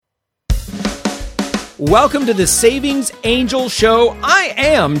Welcome to the Savings Angel Show. I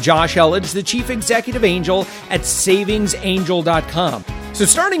am Josh Elledge, the Chief Executive Angel at SavingsAngel.com. So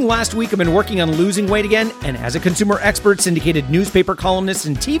starting last week, I've been working on losing weight again, and as a consumer expert, syndicated newspaper columnist,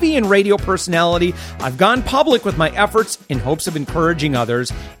 and TV and radio personality, I've gone public with my efforts in hopes of encouraging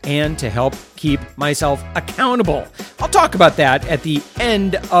others and to help keep myself accountable. I'll talk about that at the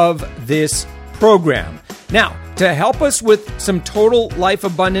end of this program. Now, to help us with some total life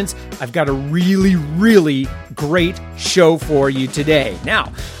abundance, I've got a really great show for you today.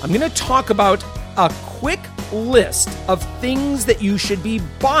 Now, I'm going to talk about a quick list of things that you should be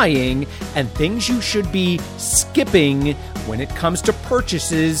buying and things you should be skipping when it comes to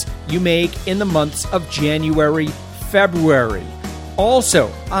purchases you make in the months of January, February.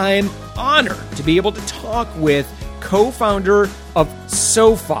 Also, I'm honored to be able to talk with co-founder of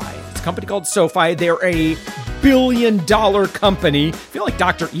SoFi. It's a company called SoFi. They're a billion-dollar company. I feel like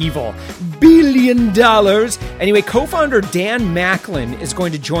Dr. Evil. $1 billion. Anyway, co-founder Dan Macklin is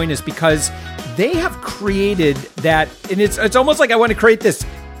going to join us because they have created that, and it's almost like I want to create this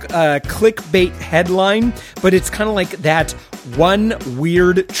clickbait headline, but it's kind of like that one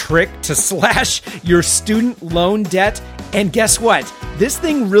weird trick to slash your student loan debt. And guess what? This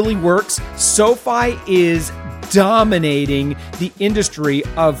thing really works. SoFi is dominating the industry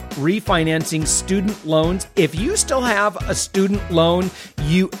of refinancing student loans. If you still have a student loan,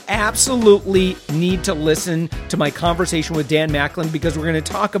 you absolutely need to listen to my conversation with Dan Macklin because we're going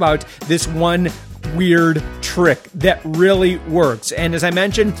to talk about this one weird trick that really works. And as I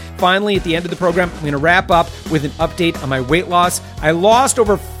mentioned, finally at the end of the program, I'm going to wrap up with an update on my weight loss. I lost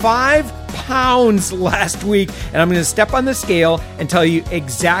over 5 pounds last week, and I'm going to step on the scale and tell you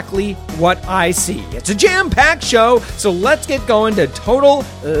exactly what I see. It's a jam-packed show, so let's get going to total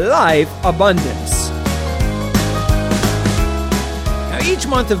life abundance. Now, each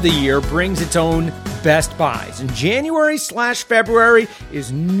month of the year brings its own best buys, and January/February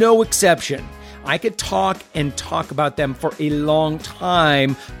is no exception. I could talk about them for a long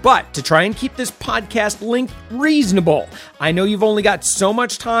time, but to try and keep this podcast length reasonable, I know you've only got so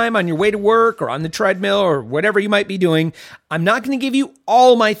much time on your way to work or on the treadmill or whatever you might be doing. I'm not going to give you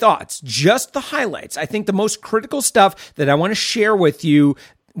all my thoughts, just the highlights. I think the most critical stuff that I want to share with you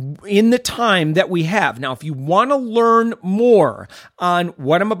in the time that we have. Now, if you want to learn more on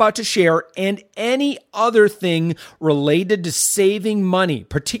what I'm about to share and any other thing related to saving money,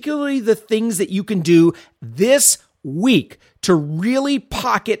 particularly the things that you can do this week to really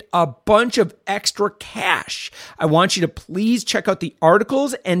pocket a bunch of extra cash, I want you to please check out the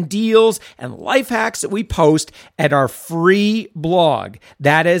articles and deals and life hacks that we post at our free blog.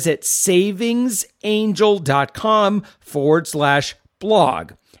 That is at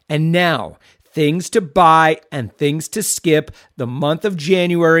savingsangel.com/blog. And now, things to buy and things to skip the month of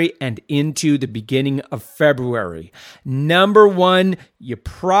January and into the beginning of February. Number one, you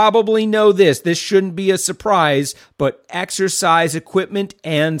probably know this. This shouldn't be a surprise, but exercise equipment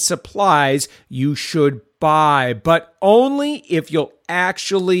and supplies you should buy, but only if you'll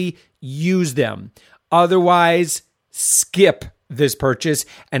actually use them. Otherwise, skip this purchase,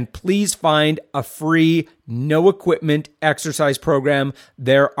 and please find a free no equipment exercise program.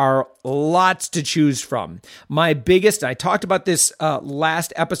 There are lots to choose from. My biggest, I talked about this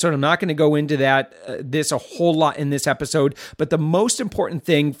last episode. I'm not going to go into this a whole lot in this episode, but the most important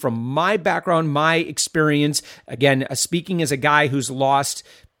thing from my background, my experience, again, speaking as a guy who's lost,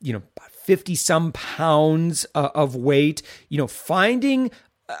 50 some pounds of weight, finding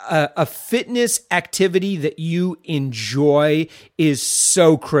a fitness activity that you enjoy is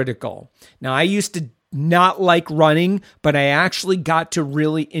so critical. Now, I used to not like running, but I actually got to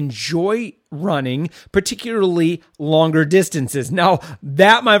really enjoy running, particularly longer distances. Now,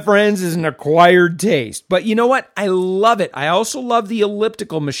 that, my friends, is an acquired taste. But you know what? I love it. I also love the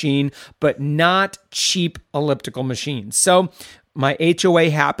elliptical machine, but not cheap elliptical machines. So my HOA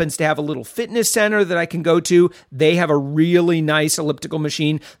happens to have a little fitness center that I can go to. They have a really nice elliptical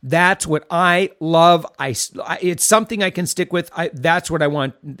machine. That's what I love. It's something I can stick with. That's what I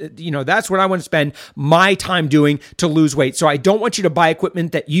want. That's what I want to spend my time doing to lose weight. So I don't want you to buy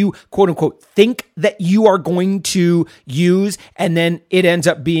equipment that you, quote unquote, think that you are going to use, and then it ends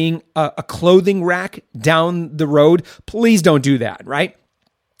up being a clothing rack down the road. Please don't do that, right?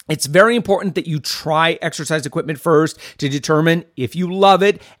 It's very important that you try exercise equipment first to determine if you love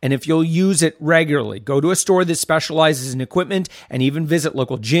it and if you'll use it regularly. Go to a store that specializes in equipment and even visit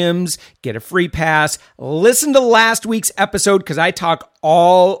local gyms, get a free pass. Listen to last week's episode because I talk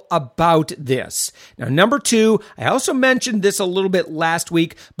all about this. Now, number 2, I also mentioned this a little bit last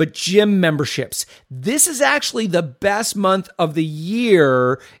week, but gym memberships. This is actually the best month of the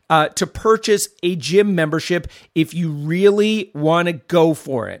year to purchase a gym membership if you really want to go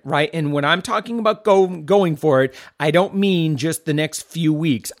for it, right? And when I'm talking about going for it, I don't mean just the next few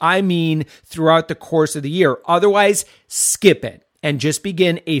weeks. I mean throughout the course of the year. Otherwise, skip it and just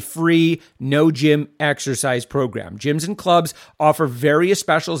begin a free no gym exercise program. Gyms and clubs offer various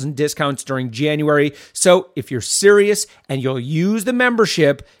specials and discounts during January. So if you're serious and you'll use the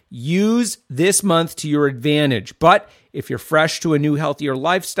membership, use this month to your advantage. But if you're fresh to a new, healthier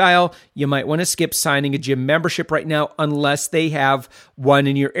lifestyle, you might want to skip signing a gym membership right now unless they have one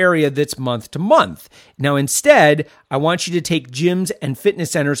in your area that's month to month. Now, instead, I want you to take gyms and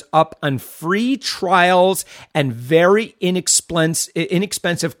fitness centers up on free trials and very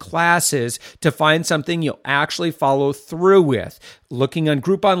inexpensive classes to find something you'll actually follow through with. Looking on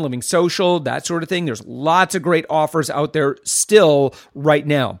Groupon, Living Social, that sort of thing. There's lots of great offers out there still right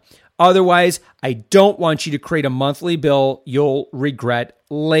now. Otherwise, I don't want you to create a monthly bill you'll regret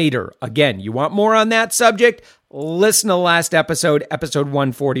later. Again, you want more on that subject? Listen to last episode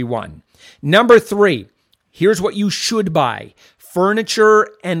 141. Number 3, here's what you should buy. Furniture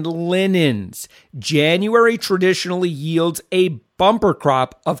and linens. January traditionally yields a bumper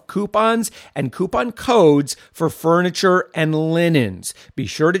crop of coupons and coupon codes for furniture and linens. Be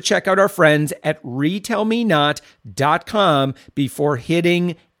sure to check out our friends at retailmenot.com before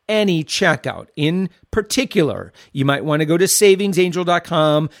hitting any checkout. In particular, you might want to go to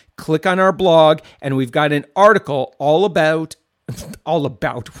savingsangel.com, click on our blog, and we've got an article all about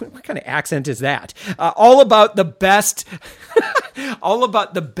what kind of accent is that? All about the best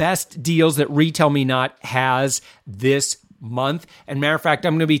deals that Retail Me Not has this month. And matter of fact,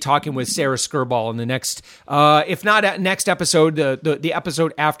 I'm going to be talking with Sarah Skirball in the next, if not next episode, the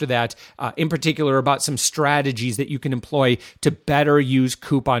episode after that, in particular about some strategies that you can employ to better use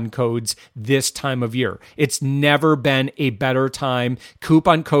coupon codes this time of year. It's never been a better time.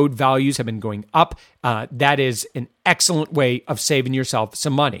 Coupon code values have been going up. That is an excellent way of saving yourself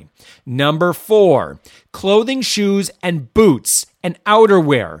some money. Number 4, clothing, shoes, and boots and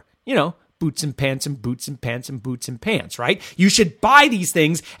outerwear. You know, boots and pants and boots and pants and boots and pants, right? You should buy these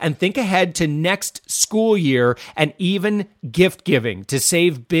things and think ahead to next school year and even gift giving to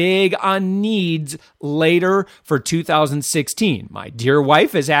save big on needs later for 2016. My dear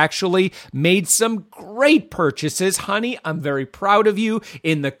wife has actually made some great purchases. Honey, I'm very proud of you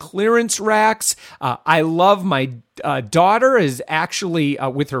in the clearance racks. I love my daughter is actually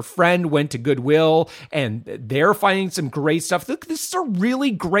with her friend went to Goodwill and they're finding some great stuff. Look, this is a really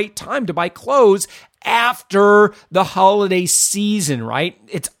great time to buy clothes after the holiday season, right?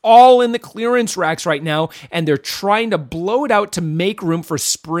 It's all in the clearance racks right now, and they're trying to blow it out to make room for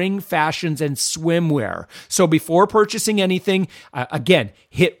spring fashions and swimwear. So before purchasing anything, again,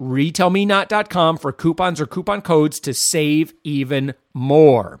 hit retailmenot.com for coupons or coupon codes to save even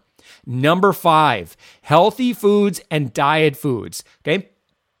more. Number 5, healthy foods and diet foods. Okay.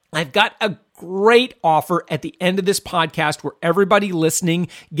 I've got a great offer at the end of this podcast where everybody listening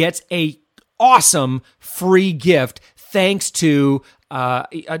gets a awesome free gift thanks to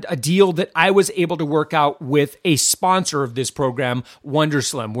a deal that I was able to work out with a sponsor of this program,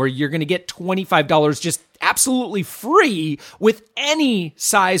 Wonderslim, where you're going to get $25 just absolutely free with any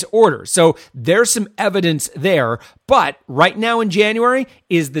size order. So there's some evidence there. But right now in January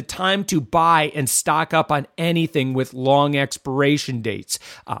is the time to buy and stock up on anything with long expiration dates.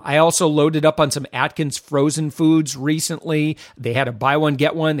 I also loaded up on some Atkins frozen foods recently. They had a buy one,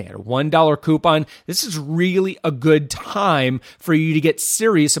 get one. They had a $1 coupon. This is really a good time for you to get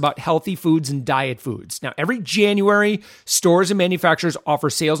serious about healthy foods and diet foods. Now, every January, stores and manufacturers offer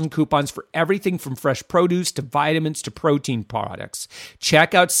sales and coupons for everything from fresh produce to vitamins to protein products.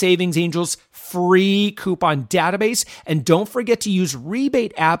 Check out Savings Angel's free coupon database, and don't forget to use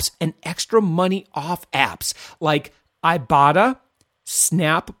rebate apps and extra money off apps like Ibotta,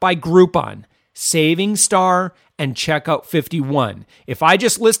 Snap by Groupon, Saving Star, and Checkout 51. If I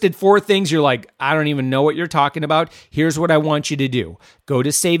just listed 4 things, you're like, I don't even know what you're talking about. Here's what I want you to do. Go to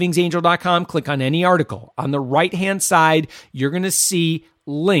savingsangel.com, click on any article. On the right-hand side, you're going to see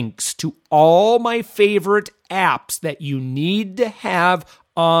links to all my favorite apps that you need to have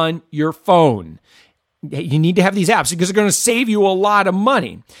on your phone. You need to have these apps because they're going to save you a lot of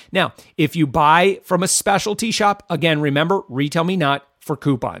money. Now, if you buy from a specialty shop, again, remember, Retail Me Not for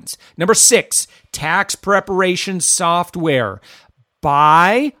coupons. Number 6, tax preparation software.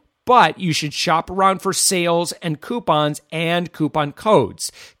 Buy but you should shop around for sales and coupons and coupon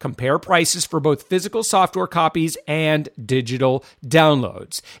codes. Compare prices for both physical software copies and digital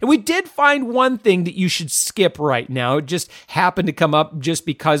downloads. And we did find one thing that you should skip right now. It just happened to come up just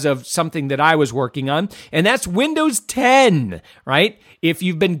because of something that I was working on, and that's Windows 10, right? If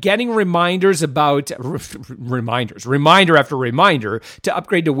you've been getting reminder after reminder to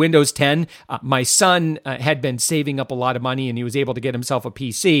upgrade to Windows 10, my son had been saving up a lot of money and he was able to get himself a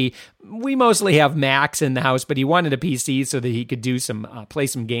PC. We mostly have Macs in the house, but he wanted a PC so that he could do play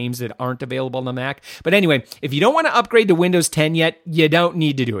some games that aren't available on the Mac. But anyway, if you don't want to upgrade to Windows 10 yet, you don't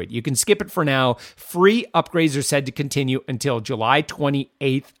need to do it. You can skip it for now. Free upgrades are said to continue until July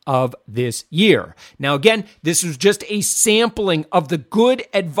 28th of this year. Now, again, this was just a sampling of the good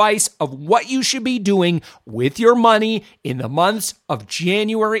advice of what you should be doing with your money in the months of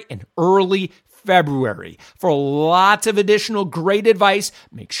January and early February. For lots of additional great advice,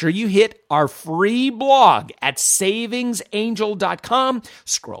 make sure you hit our free blog at savingsangel.com.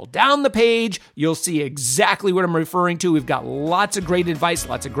 Scroll down the page. You'll see exactly what I'm referring to. We've got lots of great advice,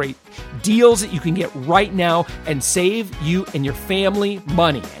 lots of great deals that you can get right now and save you and your family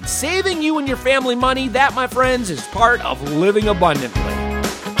money. And saving you and your family money, that, my friends, is part of living abundantly.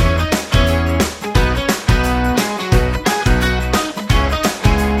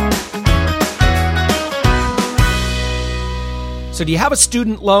 So do you have a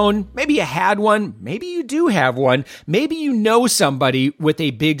student loan? Maybe you had one. Maybe you do have one. Maybe you know somebody with a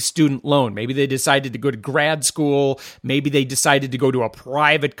big student loan. Maybe they decided to go to grad school. Maybe they decided to go to a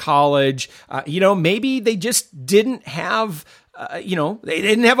private college. Maybe they just didn't have they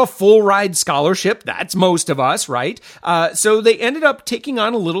didn't have a full ride scholarship. That's most of us, right? So they ended up taking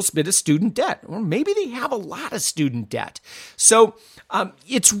on a little bit of student debt. Or maybe they have a lot of student debt. So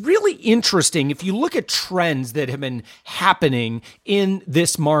it's really interesting if you look at trends that have been happening in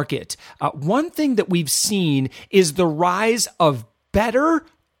this market. One thing that we've seen is the rise of better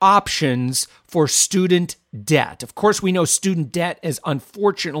options for student debt. Of course, we know student debt is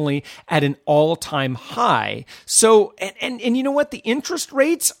unfortunately at an all-time high. So, and you know what? The interest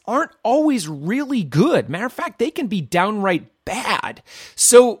rates aren't always really good. Matter of fact, they can be downright bad.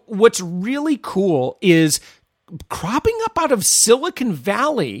 So what's really cool is cropping up out of Silicon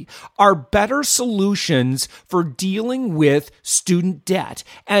Valley are better solutions for dealing with student debt.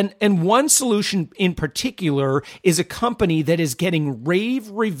 And one solution in particular is a company that is getting rave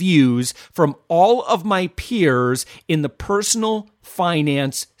reviews from all of my peers in the personal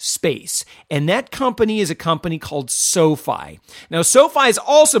finance space. And that company is a company called SoFi. Now, SoFi has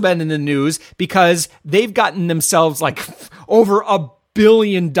also been in the news because they've gotten themselves like over $1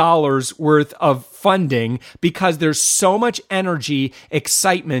 billion worth of funding because there's so much energy,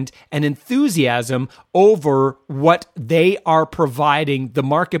 excitement, and enthusiasm over what they are providing the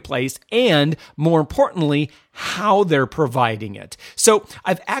marketplace and, more importantly, how they're providing it. So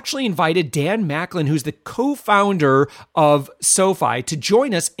I've actually invited Dan Macklin, who's the co-founder of SoFi, to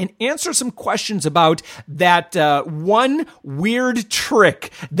join us and answer some questions about that one weird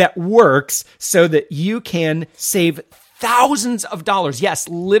trick that works so that you can save thousands of dollars, yes,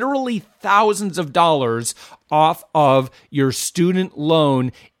 literally thousands of dollars off of your student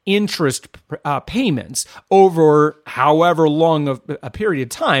loan interest payments over however long of a period of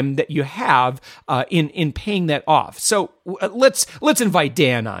time that you have in paying that off. So let's invite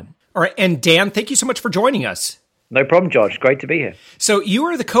Dan on. All right, and Dan, thank you so much for joining us. No problem, Josh. Great to be here. So you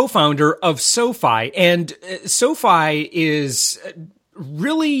are the co-founder of SoFi, and SoFi is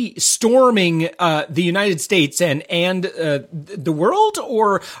really storming the United States and the world,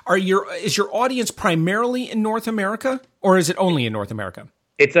 or is your audience primarily in North America, or is it only in North America?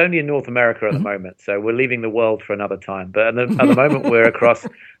 It's only in North America at the moment, so we're leaving the world for another time. But at the moment, we're across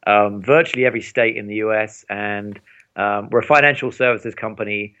virtually every state in the U.S., and we're a financial services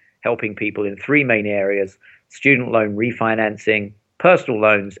company helping people in three main areas: student loan refinancing, personal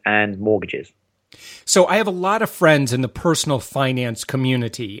loans, and mortgages. So I have a lot of friends in the personal finance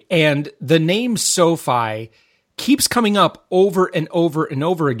community, and the name SoFi keeps coming up over and over and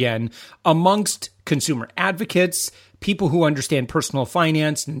over again amongst consumer advocates, people who understand personal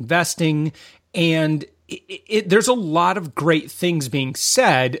finance and investing, and there's a lot of great things being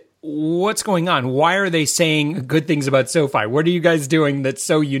said. What's going on? Why are they saying good things about SoFi? What are you guys doing that's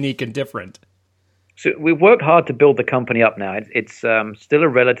so unique and different? So we've worked hard to build the company up now. It's still a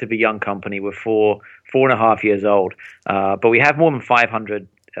relatively young company. We're four and a half years old, but we have more than 500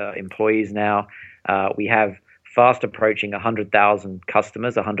 employees now. We have fast approaching 100,000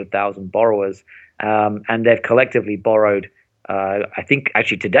 customers, 100,000 borrowers, and they've collectively borrowed, I think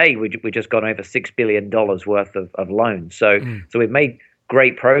actually today we just got over $6 billion worth of loans. So we've made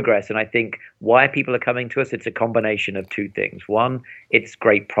great progress. And I think why people are coming to us, it's a combination of two things. One, it's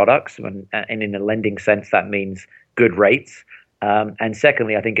great products, and in a lending sense, that means good rates. And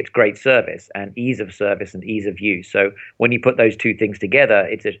secondly, I think it's great service and ease of service and ease of use. So when you put those two things together,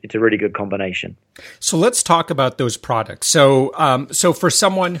 it's a really good combination. So let's talk about those products. So for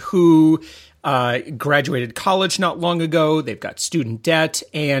someone who graduated college not long ago, they've got student debt,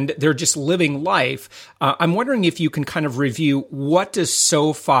 and they're just living life, I'm wondering if you can kind of review, what does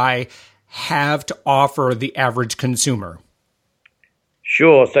SoFi have to offer the average consumer?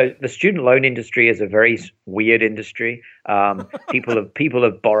 Sure. So the student loan industry is a very weird industry. People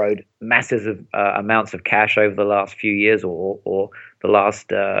have borrowed massive amounts of cash over the last few years or the last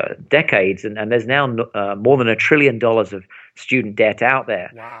decades, and there's now more than $1 trillion of student debt out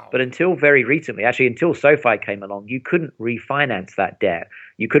there. Wow. But until very recently, actually until SoFi came along, you couldn't refinance that debt.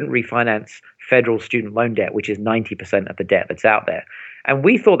 You couldn't refinance federal student loan debt, which is 90% of the debt that's out there. And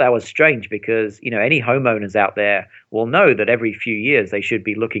we thought that was strange because, any homeowners out there will know that every few years they should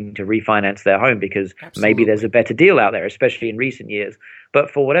be looking to refinance their home because maybe there's a better deal out there, especially in recent years.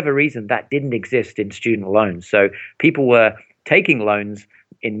 But for whatever reason, that didn't exist in student loans. So people were taking loans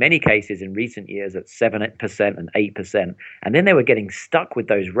in many cases in recent years at 7% and 8%. And then they were getting stuck with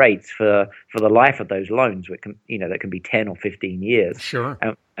those rates for the life of those loans, which that can be 10 or 15 years. Sure.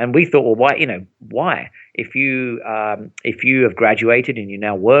 And we thought, well, why? If you have graduated and you're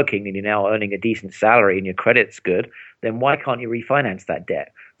now working and you're now earning a decent salary and your credit's good, then why can't you refinance that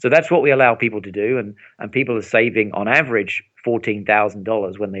debt? So that's what we allow people to do. And people are saving on average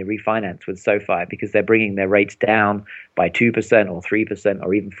 $14,000 when they refinance with SoFi because they're bringing their rates down by 2% or 3%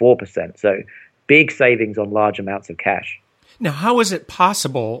 or even 4%. So big savings on large amounts of cash. Now, how is it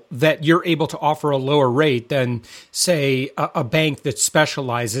possible that you're able to offer a lower rate than, say, a bank that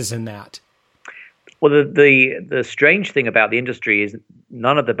specializes in that? Well, the strange thing about the industry is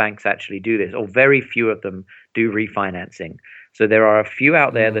none of the banks actually do this, or very few of them do refinancing. So there are a few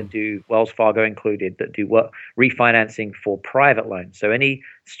out there that do, Wells Fargo included, that do refinancing for private loans. So any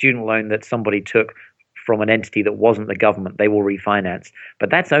student loan that somebody took from an entity that wasn't the government, they will refinance. But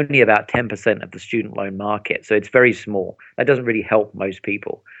that's only about 10% of the student loan market. So it's very small. That doesn't really help most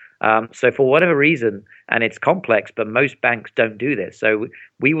people. So for whatever reason, and it's complex, but most banks don't do this. So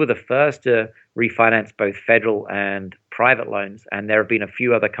we were the first to refinance both federal and private loans. And there have been a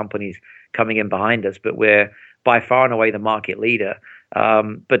few other companies coming in behind us, but we're by far and away the market leader.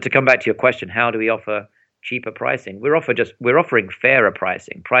 But to come back to your question, how do we offer cheaper pricing? We're offering fairer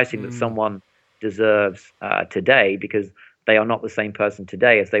pricing that someone deserves today, because they are not the same person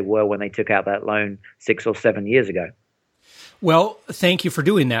today as they were when they took out that loan 6 or 7 years ago. Well, thank you for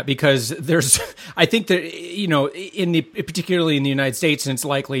doing that, because I think that, particularly in the United States, and it's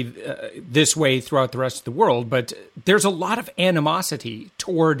likely this way throughout the rest of the world, but there's a lot of animosity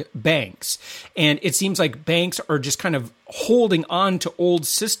toward banks. And it seems like banks are just kind of holding on to old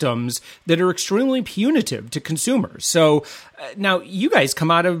systems that are extremely punitive to consumers. So now you guys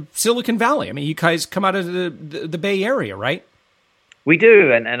come out of Silicon Valley. I mean, you guys come out of the Bay Area, right? We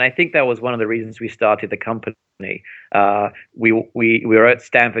do, and I think that was one of the reasons we started the company. We were at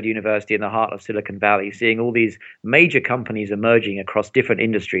Stanford University in the heart of Silicon Valley, seeing all these major companies emerging across different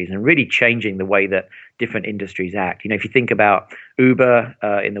industries and really changing the way that different industries act. If you think about Uber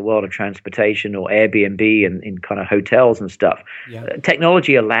in the world of transportation, or Airbnb in kind of hotels and stuff,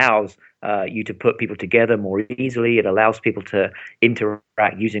 technology allows you to put people together more easily. It allows people to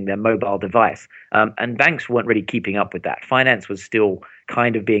interact using their mobile device. And banks weren't really keeping up with that. Finance was still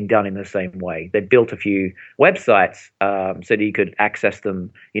kind of being done in the same way. They built a few websites so that you could access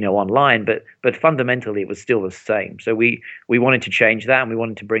them, online, but fundamentally it was still the same. So we wanted to change that, and we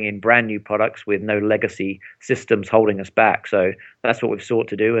wanted to bring in brand new products with no legacy systems holding us back. So that's what we've sought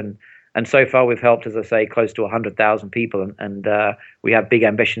to do. And so far, we've helped, as I say, close to 100,000 people, and we have big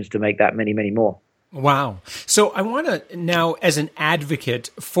ambitions to make that many, many more. Wow. So I want to now, as an advocate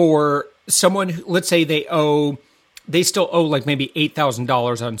for someone who, let's say they still owe like maybe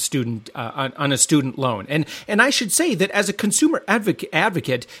 $8,000 on a student loan. And I should say that as a consumer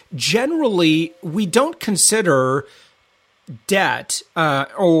advocate, generally we don't consider debt,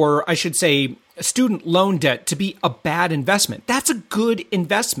 or I should say student loan debt, to be a bad investment. That's a good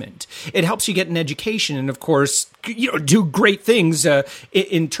investment. It helps you get an education and, of course, do great things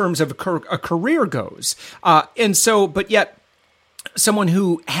in terms of a career goes. And so, but yet, someone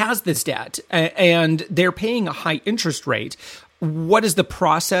who has this debt and they're paying a high interest rate, what is the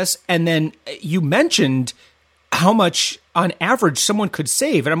process? And then you mentioned how much on average someone could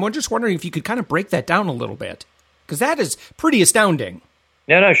save. And I'm just wondering if you could kind of break that down a little bit, because that is pretty astounding.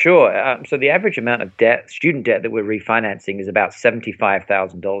 No, sure. So the average amount of student debt that we're refinancing is about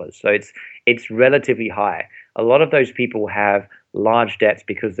 $75,000. So it's relatively high. A lot of those people have large debts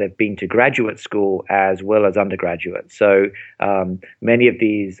because they've been to graduate school as well as undergraduate. So many of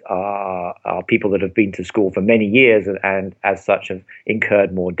these are people that have been to school for many years and as such have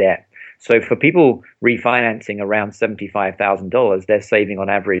incurred more debt. So for people refinancing around $75,000, they're saving on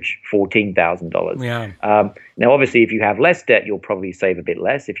average $14,000. Yeah. Now, obviously, if you have less debt, you'll probably save a bit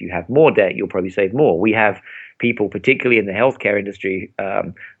less. If you have more debt, you'll probably save more. We have people, particularly in the healthcare industry,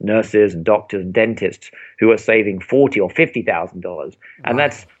 nurses and doctors and dentists, who are saving $40,000 or $50,000, and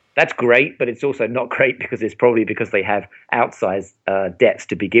that's great. But it's also not great because it's probably because they have outsized debts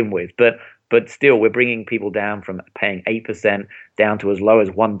to begin with. But still, we're bringing people down from paying 8% down to as low as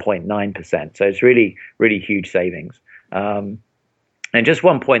 1.9%. So it's really, really huge savings. And just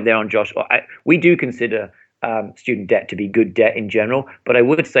one point there on Josh, we do consider student debt to be good debt in general, but I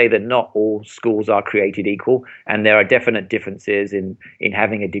would say that not all schools are created equal, and there are definite differences in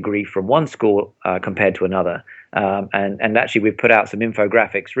having a degree from one school compared to another. And actually, we've put out some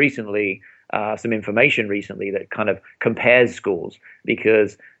infographics recently, some information recently that kind of compares schools,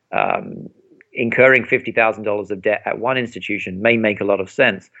 because incurring $50,000 of debt at one institution may make a lot of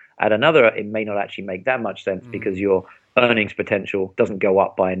sense. At another, it may not actually make that much sense because your earnings potential doesn't go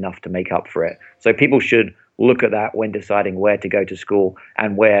up by enough to make up for it. So people should look at that when deciding where to go to school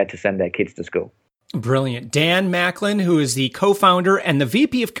and where to send their kids to school. Brilliant. Dan Macklin, who is the co-founder and the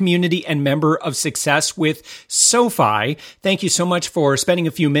VP of Community and Member of Success with SoFi. Thank you so much for spending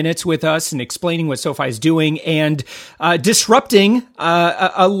a few minutes with us and explaining what SoFi is doing and disrupting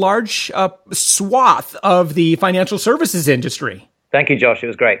a large swath of the financial services industry. Thank you, Josh. It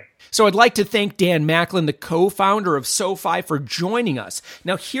was great. So I'd like to thank Dan Macklin, the co-founder of SoFi, for joining us.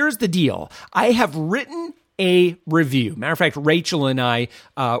 Now, here's the deal. I have written a review. Matter of fact, Rachel and I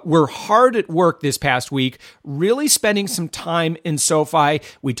were hard at work this past week, really spending some time in SoFi.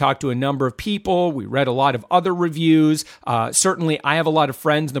 We talked to a number of people. We read a lot of other reviews. Certainly, I have a lot of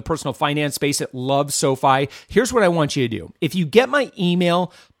friends in the personal finance space that love SoFi. Here's what I want you to do. If you get my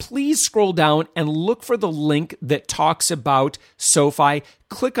email, please scroll down and look for the link that talks about SoFi.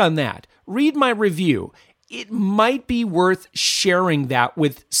 Click on that. Read my review. It might be worth sharing that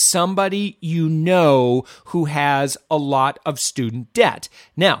with somebody you know who has a lot of student debt.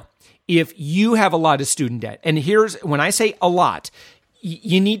 Now, if you have a lot of student debt, and here's when I say a lot,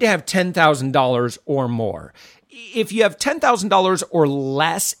 you need to have $10,000 or more. If you have $10,000 or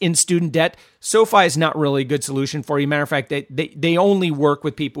less in student debt, SoFi is not really a good solution for you. Matter of fact, they only work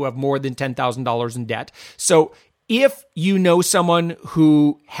with people who have more than $10,000 in debt. So if you know someone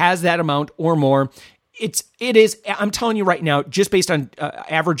who has that amount or more, it is, I'm telling you right now, just based on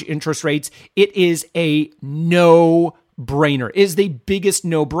average interest rates, it is a no-brainer. It is the biggest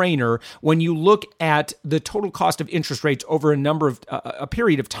no-brainer when you look at the total cost of interest rates over a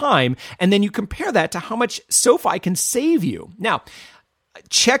period of time, and then you compare that to how much SoFi can save you. Now,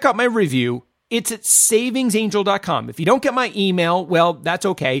 check out my review. It's at savingsangel.com. If you don't get my email, well, that's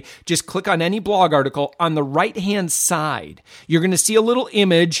okay. Just click on any blog article. On the right-hand side, you're going to see a little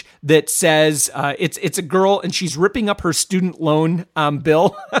image that says it's a girl and she's ripping up her student loan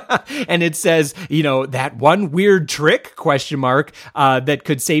bill. And it says, that one weird trick, ? That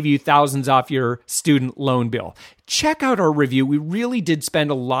could save you thousands off your student loan bill. Check out our review. We really did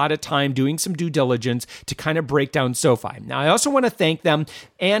spend a lot of time doing some due diligence to kind of break down SoFi. Now, I also want to thank them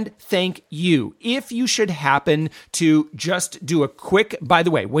and thank you. If you should happen to just do a quick, by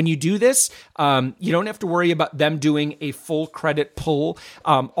the way, when you do this, you don't have to worry about them doing a full credit pull.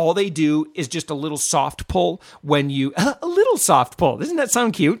 All they do is just a little soft pull a little soft pull. Doesn't that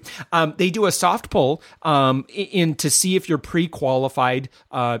sound cute? They do a soft pull to see if you're pre-qualified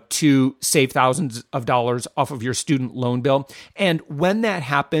to save thousands of dollars off of your student loan bill. And when that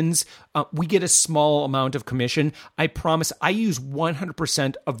happens, we get a small amount of commission. I promise I use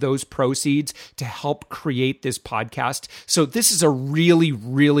 100% of those proceeds to help create this podcast. So this is a really,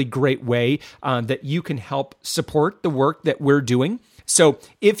 really great way that you can help support the work that we're doing. So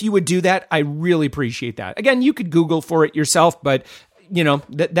if you would do that, I really appreciate that. Again, you could Google for it yourself, but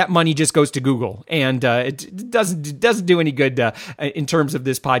that money just goes to Google, and it doesn't do any good in terms of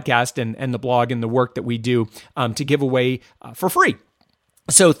this podcast and the blog and the work that we do to give away for free.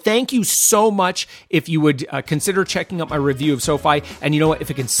 So thank you so much. If you would consider checking out my review of SoFi, and you know what? If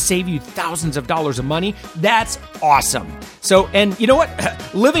it can save you thousands of dollars of money, that's awesome. So, and you know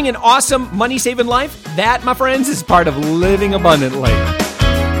what? Living an awesome money-saving life, that, my friends, is part of living abundantly.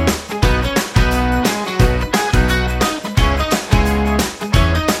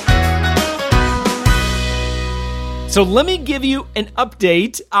 So let me give you an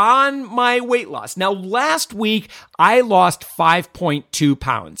update on my weight loss. Now, last week, I lost 5.2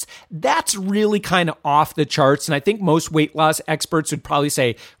 pounds. That's really kind of off the charts, and I think most weight loss experts would probably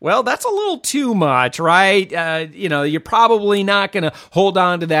say, well, that's a little too much, right? You're probably not going to hold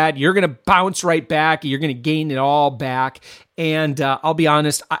on to that. You're going to bounce right back. You're going to gain it all back. And I'll be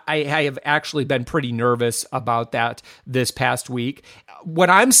honest, I have actually been pretty nervous about that this past week.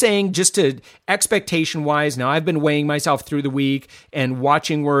 What I'm saying, just to expectation-wise, now I've been weighing myself through the week and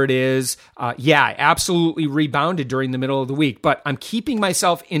watching where it is. I absolutely rebounded during the middle of the week, but I'm keeping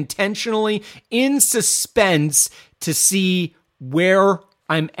myself intentionally in suspense to see where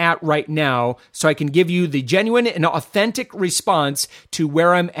I'm at right now so I can give you the genuine and authentic response to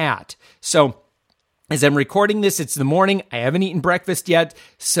where I'm at. So, as I'm recording this, it's the morning. I haven't eaten breakfast yet.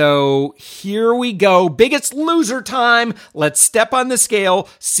 So here we go. Biggest Loser time. Let's step on the scale,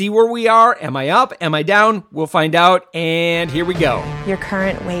 see where we are. Am I up? Am I down? We'll find out. And here we go. Your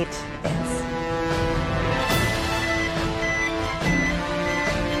current weight is...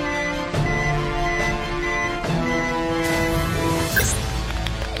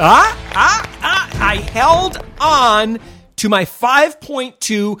 I held on to my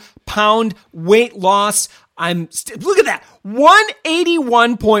 5.2 pound weight loss. Look at that,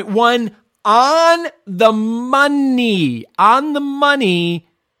 181.1 on the money. On the money.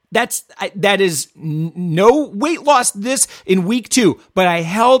 That is no weight loss this in week 2, but I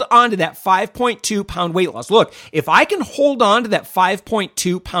held on to that 5.2 pound weight loss. Look, if I can hold on to that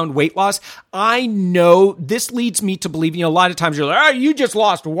 5.2 pound weight loss, I know this leads me to believe, a lot of times you're like, you just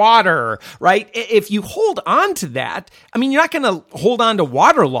lost water, right? If you hold on to that, you're not going to hold on to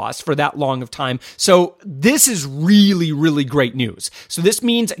water loss for that long of time. So this is really, really great news. So this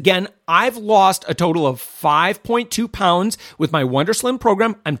means, again, I've lost a total of 5.2 pounds with my WonderSlim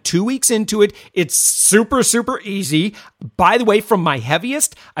program. I'm 2 weeks into it. It's super, super easy. By the way, from my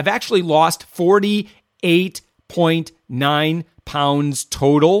heaviest, I've actually lost 48.9 pounds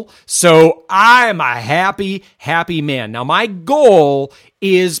total. So I'm a happy, happy man. Now, my goal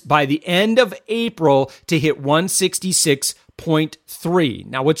is by the end of April to hit 166.3.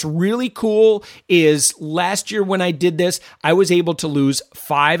 Now, what's really cool is last year when I did this, I was able to lose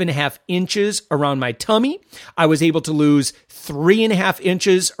 5.5 inches around my tummy. I was able to lose 3.5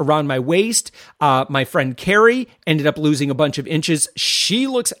 inches around my waist. My friend Carrie ended up losing a bunch of inches. She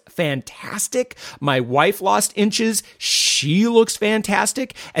looks fantastic. My wife lost inches. She looks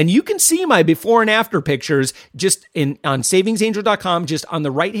fantastic. And you can see my before and after pictures just on savingsangel.com, just on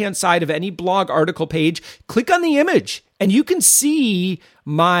the right-hand side of any blog article page. Click on the image and you can see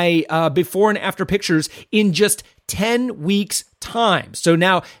my before and after pictures in just 10 weeks time. So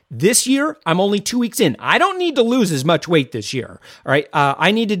now this year, I'm only 2 weeks in. I don't need to lose as much weight this year. All right.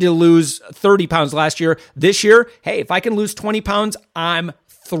 I needed to lose 30 pounds last year. This year, hey, if I can lose 20 pounds, I'm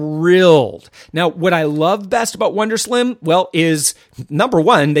thrilled. Now, what I love best about WonderSlim, well, is number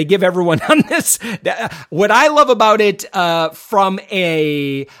one, they give everyone on this. What I love about it from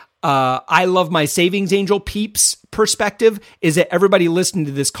a I love my Savings Angel peeps perspective is that everybody listening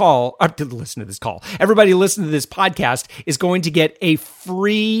to this everybody listening to this podcast is going to get a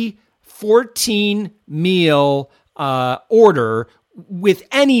free 14 meal order with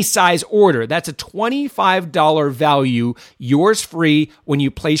any size order. That's a $25 value, yours free when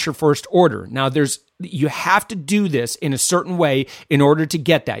you place your first order. Now, you have to do this in a certain way in order to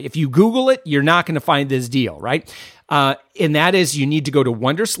get that. If you Google it, you're not going to find this deal, right? And that is, you need to go to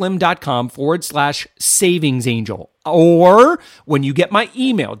wonderslim.com/savingsangel. Or when you get my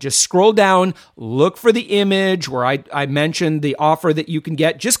email, just scroll down, look for the image where I mentioned the offer that you can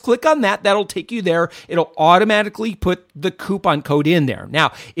get. Just click on that. That'll take you there. It'll automatically put the coupon code in there.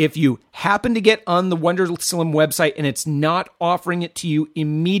 Now, if you happen to get on the WonderSlim website and it's not offering it to you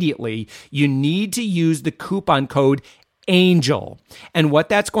immediately, you need to use the coupon code Angel. And what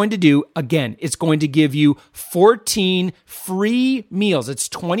that's going to do, again, it's going to give you 14 free meals. It's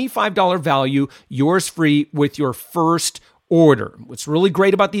 $25 value, yours free with your first order. What's really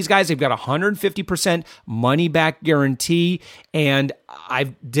great about these guys, they've got 150% money back guarantee. And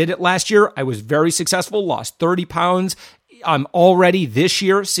I did it last year. I was very successful, lost 30 pounds. I'm already this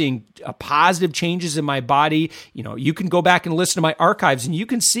year seeing positive changes in my body. You can go back and listen to my archives and you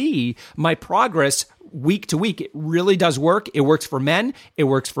can see my progress week to week. It really does work. It works for men. It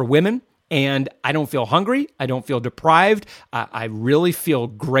works for women. and I don't feel hungry. I don't feel deprived. I really feel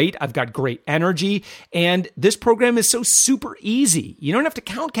great. I've got great energy, and this program is so super easy. You don't have to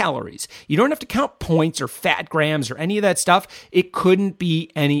count calories. You don't have to count points or fat grams or any of that stuff. It couldn't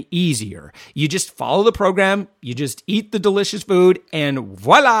be any easier. You just follow the program. You just eat the delicious food, and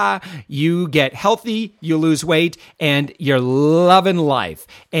voila, you get healthy, you lose weight, and you're loving life.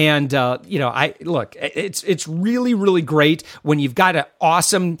 And it's really, really great when you've got an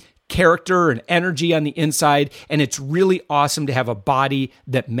awesome character and energy on the inside, and it's really awesome to have a body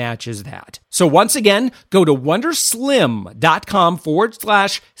that matches that. So once again, go to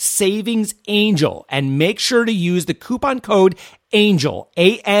wonderslim.com/savings angel and make sure to use the coupon code ANGEL,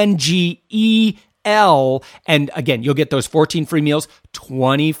 ANGEL. And again, you'll get those 14 free meals,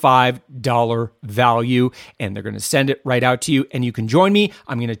 $25 value, and they're going to send it right out to you, and you can join me.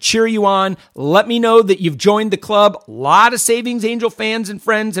 I'm going to cheer you on. Let me know that you've joined the club. A lot of Savings Angel fans and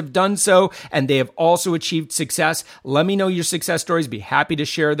friends have done so, and they have also achieved success. Let me know your success stories. Be happy to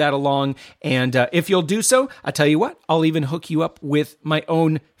share that along. And if you'll do so, I'll tell you what, I'll even hook you up with my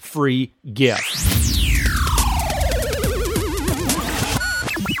own free gift.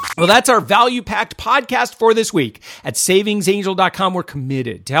 Well, that's our value-packed podcast for this week. At savingsangel.com, we're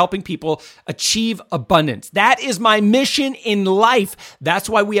committed to helping people achieve abundance. That is my mission in life. That's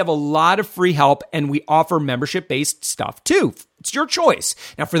why we have a lot of free help, and we offer membership-based stuff too. It's your choice.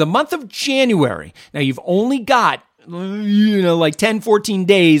 Now, for the month of January, now you've only got like 10, 14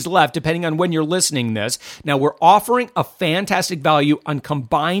 days left, depending on when you're listening this. Now, we're offering a fantastic value on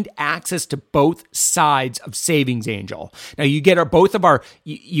combined access to both sides of Savings Angel. Now, you get both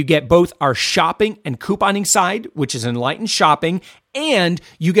our shopping and couponing side, which is Enlightened Shopping, and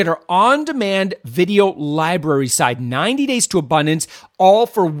you get our on-demand video library side, 90 Days to Abundance, all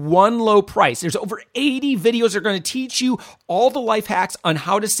for one low price. There's over 80 videos that are going to teach you all the life hacks on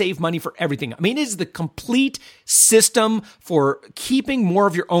how to save money for everything. I mean, it is the complete system for keeping more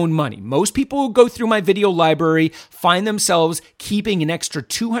of your own money. Most people who go through my video library find themselves keeping an extra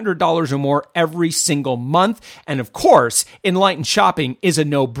 $200 or more every single month. And of course, Enlightened Shopping is a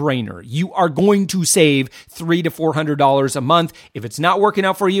no-brainer. You are going to save $300 to $400 a month. If it's not working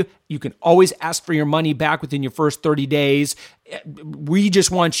out for you, you can always ask for your money back within your first 30 days. We just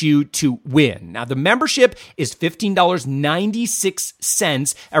want you to win. Now, the membership is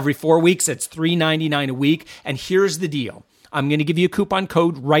 $15.96 every 4 weeks. That's $3.99 a week. And here's the deal. I'm going to give you a coupon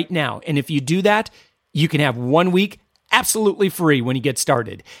code right now. And if you do that, you can have 1 week absolutely free when you get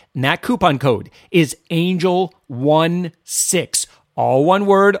started. And that coupon code is ANGEL16. All one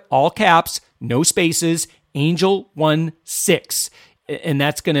word, all caps, no spaces, ANGEL16. And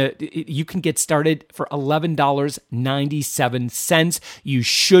that's you can get started for $11.97. You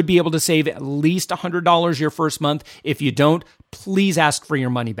should be able to save at least $100 your first month. If you don't, please ask for your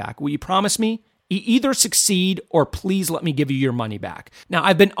money back. Will you promise me? Either succeed or please let me give you your money back. Now,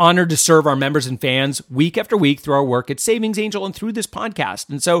 I've been honored to serve our members and fans week after week through our work at Savings Angel and through this podcast.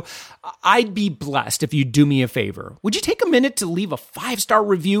 And so I'd be blessed if you do me a favor. Would you take a minute to leave a 5-star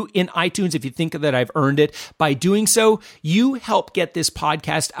review in iTunes if you think that I've earned it? By doing so, you help get this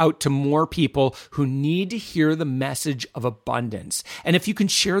podcast out to more people who need to hear the message of abundance. And if you can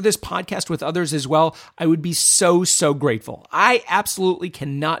share this podcast with others as well, I would be so, so grateful. I absolutely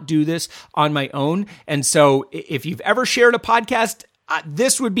cannot do this on my own. And so if you've ever shared a podcast,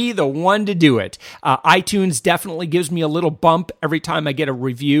 this would be the one to do it. iTunes definitely gives me a little bump every time I get a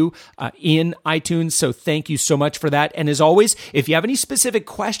review in iTunes. So thank you so much for that. And as always, if you have any specific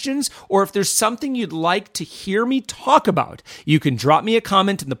questions or if there's something you'd like to hear me talk about, you can drop me a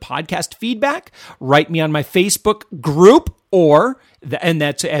comment in the podcast feedback, write me on my Facebook group, and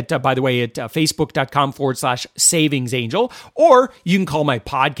that's at, by the way, at facebook.com/Savings Angel, or you can call my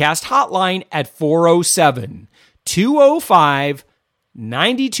podcast hotline at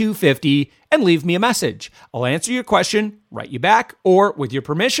 407-205-9250 and leave me a message. I'll answer your question, write you back, or with your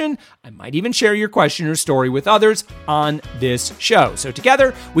permission, I might even share your question or story with others on this show. So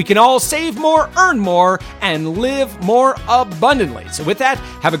together, we can all save more, earn more, and live more abundantly. So with that,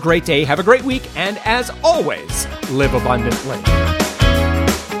 have a great day, have a great week, and as always, live abundantly.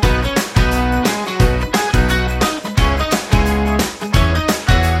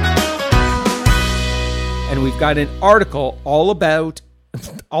 And we've got an article all about,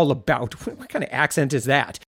 what kind of accent is that?